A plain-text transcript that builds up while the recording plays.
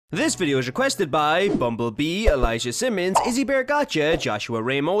This video is requested by Bumblebee, Elijah Simmons, Izzy Bear Gotcha, Joshua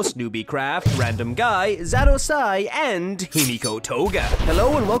Ramos, Newbie Craft, Random Guy, Zato Sigh, and Himiko Toga.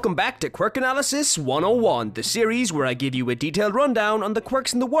 Hello and welcome back to Quirk Analysis 101, the series where I give you a detailed rundown on the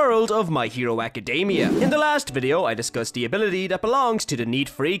quirks in the world of My Hero Academia. In the last video, I discussed the ability that belongs to the neat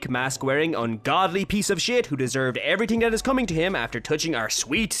freak, mask-wearing, ungodly piece of shit who deserved everything that is coming to him after touching our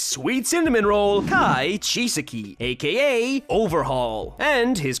sweet, sweet cinnamon roll, Chisaki, a.k.a. Overhaul,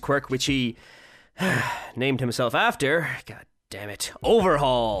 and his quirk which he named himself after. God damn it.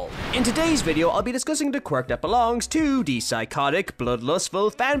 Overhaul. In today's video, I'll be discussing the quirk that belongs to the psychotic, blood-lustful,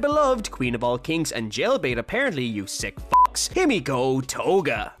 fan-beloved, queen of all kinks, and jailbait apparently, you sick fucks, Himiko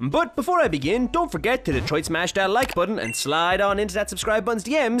Toga. But before I begin, don't forget to Detroit smash that like button and slide on into that subscribe button's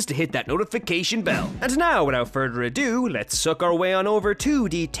DMs to hit that notification bell. And now, without further ado, let's suck our way on over to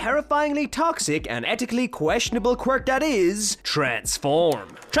the terrifyingly toxic and ethically questionable quirk that is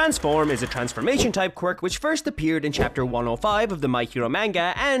Transform. Transform is a transformation type quirk which first appeared in chapter 105 of the My Hero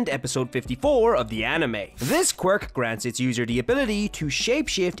manga and episode 54 of the anime. This quirk grants its user the ability to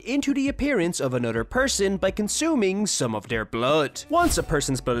shapeshift into the appearance of another person by consuming some of their blood. Once a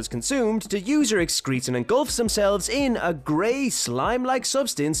person's blood is consumed, the user excretes and engulfs themselves in a grey slime-like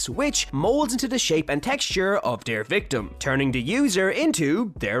substance which molds into the shape and texture of their victim, turning the user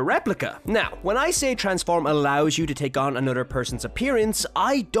into their replica. Now, when I say transform allows you to take on another person's appearance,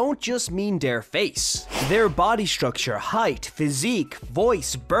 I don't just mean their face. Their body structure, height, physique,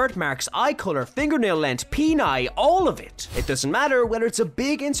 voice, birthmarks, eye color, fingernail length, peni, all of it. It doesn't matter whether it's a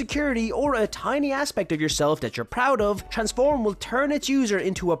big insecurity or a tiny aspect of yourself that you're proud of, Transform will turn its user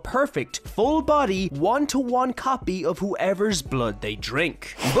into a perfect, full-body, one-to-one copy of whoever's blood they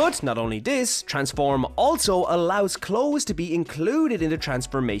drink. But not only this, Transform also allows clothes to be included in the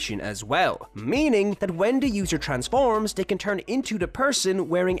transformation as well, meaning that when the user transforms, they can turn into the person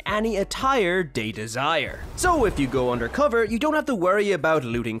wearing any attire they desire. So if you go undercover, you don't have to worry about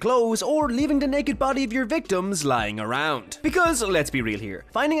looting clothes or leaving the naked body of your victims lying around. Because, let's be real here,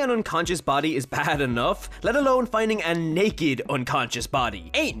 finding an unconscious body is bad enough, let alone finding a naked unconscious body.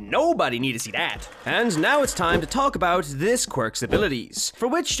 Ain't nobody need to see that. And now it's time to talk about this quirk's abilities, for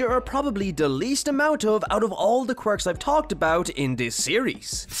which there are probably the least amount of out of all the quirks I've talked about in this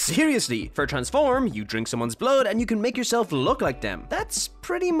series. Seriously, for Transform, you drink someone's blood and you can make yourself look like them. That's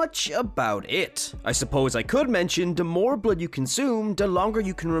pretty much about it. I suppose I could mention the more blood you consume, the longer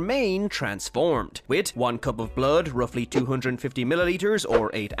you can remain transformed, with 1 cup of blood, roughly 250 milliliters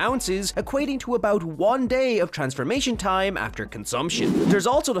or 8 ounces, equating to about 1 day of transformation time after consumption. There's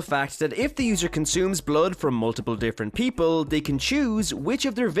also the fact that if the user consumes blood from multiple different people, they can choose which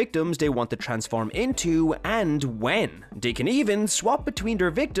of their victims they want to transform into and when. They can even swap between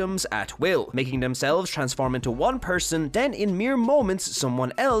their victims at will, making themselves transform into one person, then in mere moments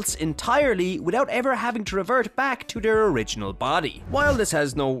someone else entirely without ever having to revert back to their original body. While this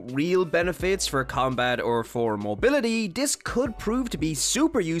has no real benefits for combat or for mobility, this could prove to be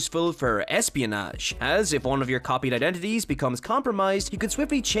super useful for espionage, as if one of your copied identities becomes compromised, you could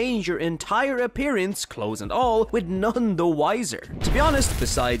swiftly change your entire appearance, clothes and all, with none the wiser. To be honest,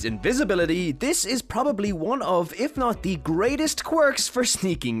 besides invisibility, this is probably one of, if not the greatest quirks for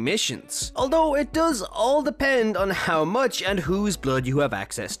sneaking missions. Although it does all depend on how much and whose blood you have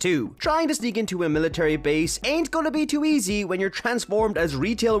access to. Trying to sneak into a military base ain't gonna be too easy when you're transformed as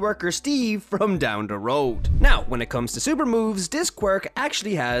retail worker Steve from down the road. Now, when it comes to super moves, this quirk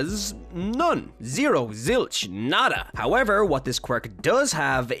actually has none. Zero, zilch, nada. However, what this quirk does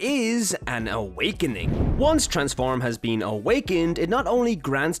have is an awakening. Once Transform has been awakened, it not only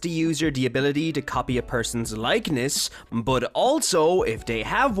grants the user the ability to copy a person's likeness, but also, if they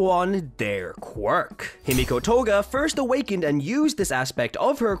have one, their quirk. Himiko Toga first awakened and used this aspect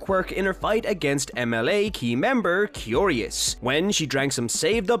of her quirk in her fight against MLA key member Curious, when she drank some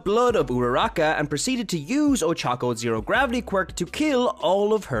saved up blood of Uraraka and proceeded to use Ochako's zero gravity quirk to kill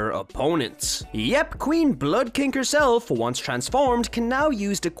all of her opponents. Yep, Queen Blood King herself, once transformed, can now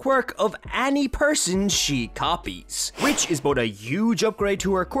use the quirk of any person she copies, which is both a huge upgrade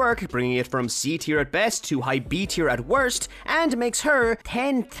to her quirk, bringing it from C tier at best to high B tier at worst, and makes her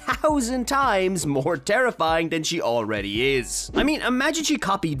 10,000 times more terrifying than she already is. I mean, imagine she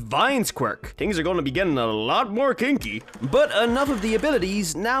copied Vine's quirk. Things are gonna be getting a lot more kinky. But enough of the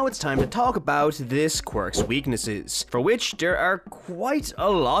abilities, now it's time to talk about this quirk's weaknesses, for which there are quite a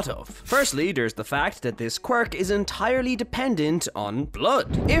lot of. Firstly, there's the fact that this quirk is entirely dependent on blood.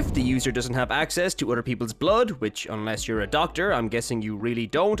 If the user doesn't have access to other people's blood, which unless you're a doctor, I'm guessing you really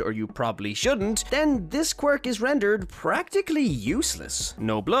don't or you probably shouldn't, then this quirk is rendered practically useless.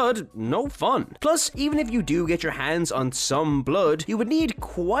 No blood, no fun. Plus, even if you do get your hands on some blood, you would need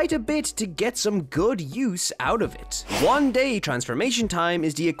quite a bit to get some good use out of it. 1 day transformation time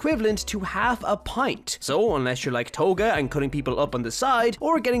is the equivalent to half a pint, so unless you're like Toga and cutting people up on the side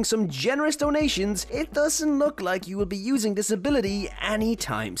or getting some generous donations, it doesn't look like you will be using this ability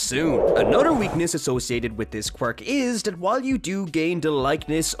anytime soon. Another weakness associated with this quirk is that while you do gain the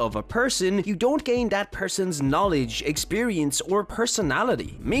likeness of a person, you don't gain that person's knowledge, experience, or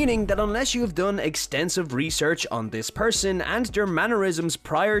personality, meaning that unless you have done extensive research on this person and their mannerisms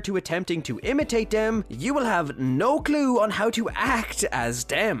prior to attempting to imitate them, you will have no clue on how to act as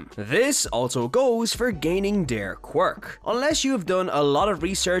them. This also goes for gaining their quirk. Unless you have done a lot of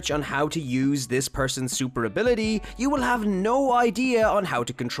research on how to use this person's super ability, you will have no idea on how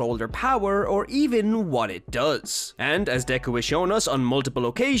to control their power or even what it does. And as Deku has shown us on multiple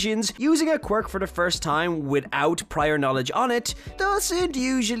occasions, using a quirk for the first time without prior knowledge on it doesn't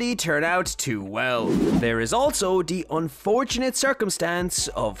usually turn out too well. There is also the unfortunate circumstance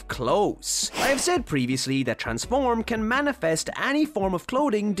of clothes. I have said previously that transform can manifest any form of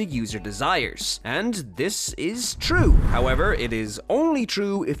clothing the user desires, and this is true. However, it is only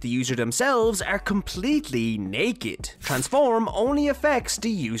true if the user themselves are completely naked. Transform only affects the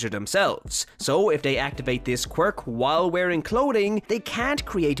user themselves, so if they activate this quirk while wearing clothing, they can't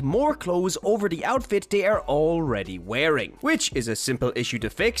create more clothes over the outfit they are already wearing, which is a simple issue to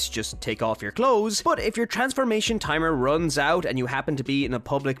fix, just take off your clothes. But if your transformation timer runs out and you happen to be in a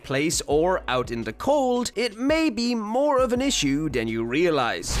public place or out in the cold, it may be more of an issue than you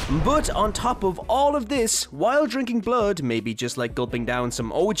realize. But on top of all of this, while drinking blood may be just like gulping down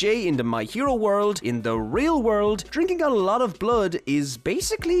some OJ in the My Hero world, in the real world, drinking a lot of blood is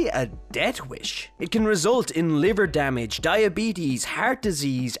basically a death wish. It can result in liver damage, diabetes, heart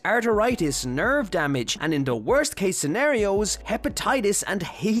disease, arthritis, nerve damage, and in the worst case scenarios, hepatitis and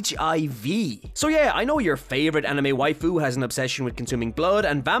HIV. So yeah, I know your favorite anime waifu has an obsession with consuming blood,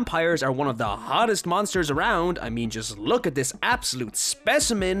 and vampires are one of the hottest monsters around. I mean, just look at this absolute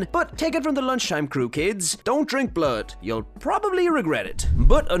specimen. But take it from the Lunchtime crew, kids. Don't drink blood. You'll probably regret it.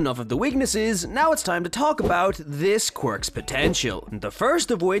 But enough of the weaknesses, now it's time to talk about this quirk's potential. The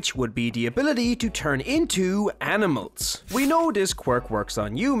first of which would be the ability to turn into animals. We know this quirk works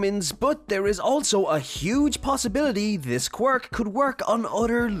on humans, but there is also a huge possibility this quirk could work on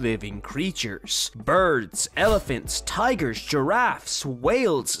other living creatures. Birds, elephants, tigers, giraffes,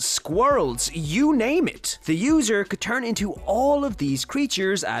 whales, squirrels, you name it. The user could turn into all of these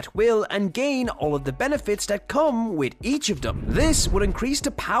creatures at will and gain all of the benefits that come with each of them. This would increase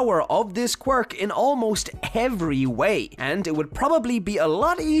the power of this quirk in almost every way, and it would probably be a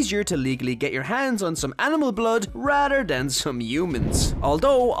lot easier to legally get your hands on some animal blood rather than some humans.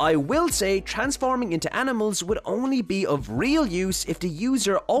 Although I will say transforming into animals would only be of real use if the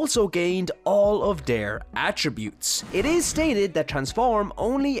user also gained all of their attributes. It is stated that transform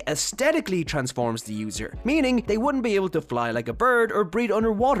only aesthetically transforms the user, meaning they wouldn't be able to fly like a bird or breathe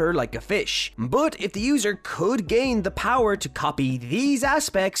underwater like a fish. But if the user could gain the power to copy these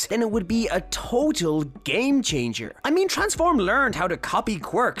aspects, then it would be a total game changer. I mean, transform learned how to copy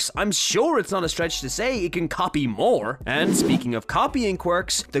quirks. I'm sure it's not a stretch to say it can copy more. And speaking of copying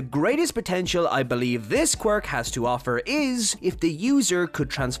quirks, the greatest potential I believe this quirk has to offer is if the user could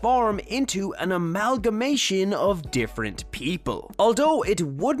transform into an amalgamation of different people. Although it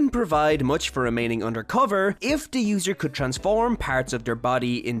wouldn't provide much for remaining undercover, if the user could transform parts of their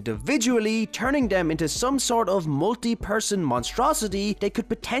body individually, turning them into some sort of multi-person monstrosity, they could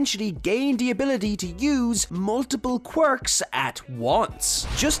potentially gain the ability to use multiple quirks at once.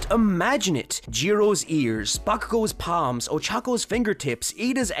 Just imagine it. Jiro's ears, Bakugo's palms, Ochako's fingertips,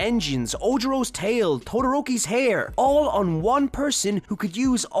 Ida's engines, Ojiro's tail, Todoroki's hair, all on one person who could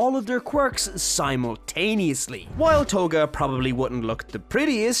use all of their quirks simultaneously. While Toga probably wouldn't look the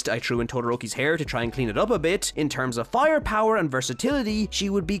prettiest, I threw in Todoroki's hair to try and clean it up a bit, in terms of firepower and versatility, she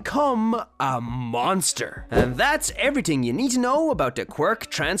would become a monster. And that's everything you need to know about the quirk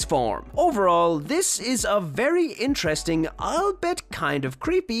transform. Overall, this is a very interesting, albeit kind of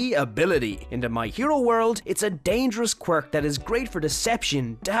creepy ability. In the My Hero world, it's a dangerous quirk that is great for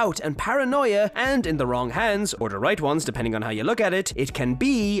deception, doubt, and paranoia, and in the wrong hands, or the right ones depending on how you look at it, it can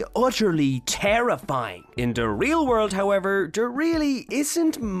be utterly terrifying. In the real world, however, there really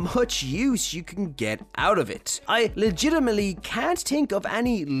isn't much use you can get out of it. I legitimately can't think of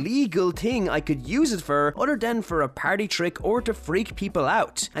any legal thing I could use it for other than for a party trick or to freak people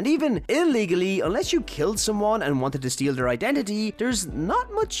out. And even illegally, unless you killed someone and wanted to steal their identity, there's not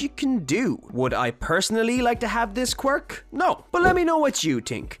much you can do. Would I personally like to have this quirk? No, but let me know what you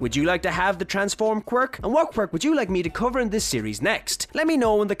think. Would you like to have the transform quirk? And what quirk would you like me to cover in this series next? Let me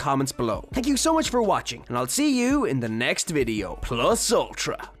know in the comments below. Thank you so much for watching, and I'll see you in the next video. Plus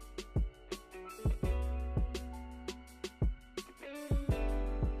Ultra.